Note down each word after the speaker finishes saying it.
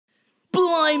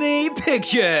Blymer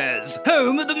Pictures,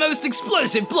 home of the most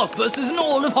explosive blockbusters in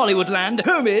all of Hollywoodland,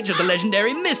 homage of the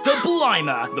legendary Mr.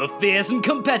 Blymer, the fierce and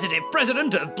competitive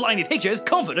president of Blymer Pictures,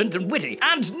 confident and witty,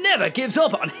 and never gives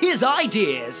up on his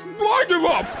ideas. I give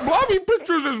up! Blymer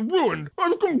Pictures is ruined.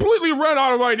 I've completely ran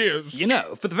out of ideas. You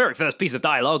know, for the very first piece of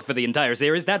dialogue for the entire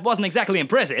series, that wasn't exactly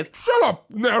impressive. Shut up,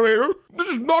 narrator. This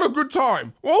is not a good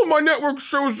time. All of my network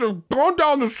shows have gone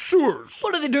down the sewers.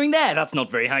 What are they doing there? That's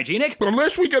not very hygienic.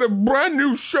 Unless we get a brand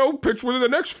new show pitch within the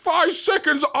next 5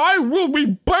 seconds, I will be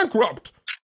bankrupt.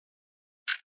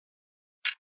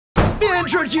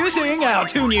 Introducing our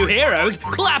two new heroes,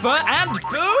 Clapper and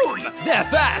Boom! They're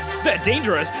fast, they're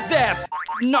dangerous, they're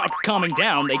not calming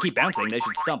down. They keep bouncing. They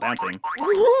should stop bouncing.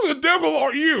 Who the devil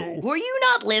are you? Were you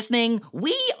not listening?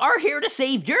 We are here to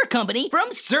save your company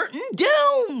from certain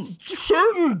doom!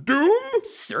 Certain doom?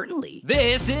 Certainly.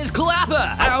 This is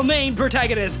Clapper, our main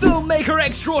protagonist, filmmaker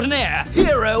extraordinaire,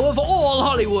 hero of all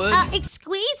Hollywood.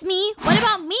 Excuse me, what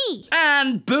about me?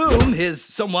 And Boom, his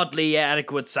somewhatly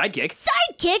adequate sidekick.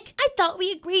 Sidekick? I thought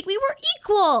we agreed we were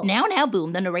equal. Now,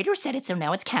 Boom, the narrator said it, so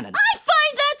now it's canon. I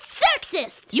find that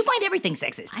sexist. You find everything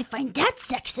sexist. I find that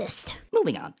sexist.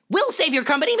 Moving on. We'll save your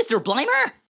company, Mr.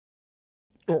 Blymer.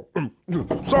 Oh,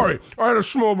 sorry, I had a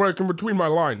small break in between my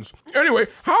lines. Anyway,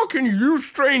 how can you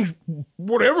strange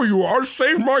whatever you are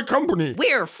save my company?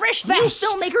 We're fresh new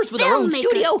filmmakers with our own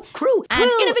studio, crew,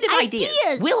 and innovative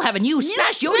ideas. We'll have a new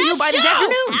smash show to you by this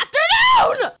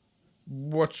afternoon.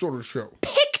 What sort of show?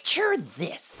 Picture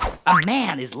this. A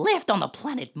man is left on the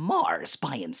planet Mars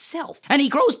by himself, and he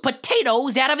grows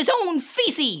potatoes out of his own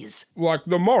feces. Like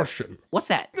The Martian. What's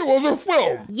that? It was a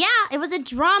film. Yeah, it was a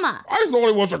drama. I thought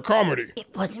it was a comedy.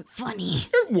 It wasn't funny.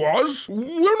 It was.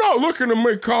 We're not looking to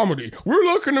make comedy. We're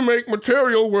looking to make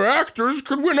material where actors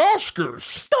could win Oscars.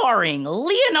 Starring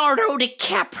Leonardo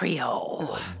DiCaprio.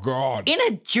 Oh, God. In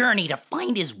a journey to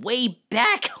find his way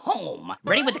back home.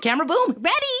 Ready with the camera, Boom?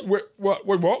 Ready? Wait,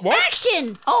 what?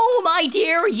 Action! Oh, my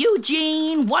dear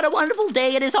Eugene, what a wonderful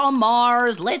day it is on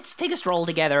Mars. Let's take a stroll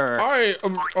together.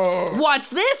 What's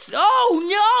this?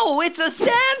 Oh, no, it's a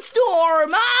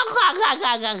sandstorm.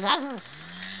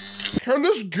 Can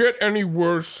this get any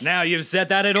worse? Now you've said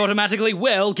that, it automatically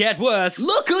will get worse.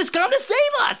 Look who's come to save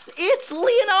us. It's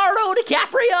Leonardo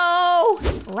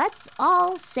DiCaprio. Let's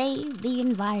all save the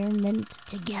environment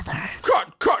together. Cut!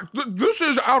 This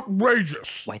is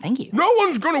outrageous. Why, thank you. No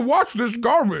one's gonna watch this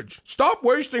garbage. Stop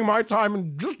wasting my time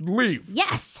and just leave.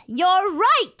 Yes, you're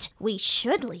right. We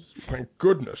should leave. Thank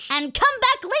goodness. And come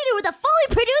back later with a fully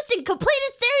produced and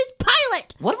completed series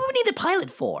pilot. What do we need a pilot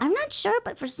for? I'm not sure,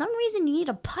 but for some reason you need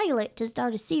a pilot to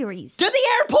start a series. To the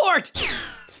airport!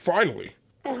 Finally.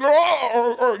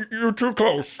 You're too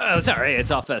close. Oh, sorry, it's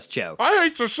our first show. I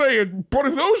hate to say it, but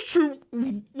if those two,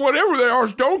 whatever they are,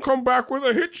 don't come back with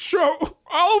a hit show,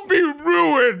 I'll be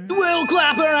ruined. Will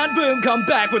Clapper and Boom come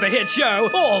back with a hit show?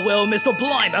 Or will Mr.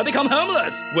 Blymer become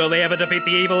homeless? Will they ever defeat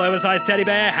the evil oversized teddy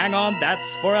bear? Hang on,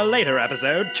 that's for a later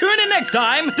episode. Tune in next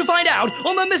time to find out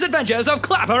on the misadventures of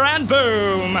Clapper and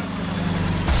Boom.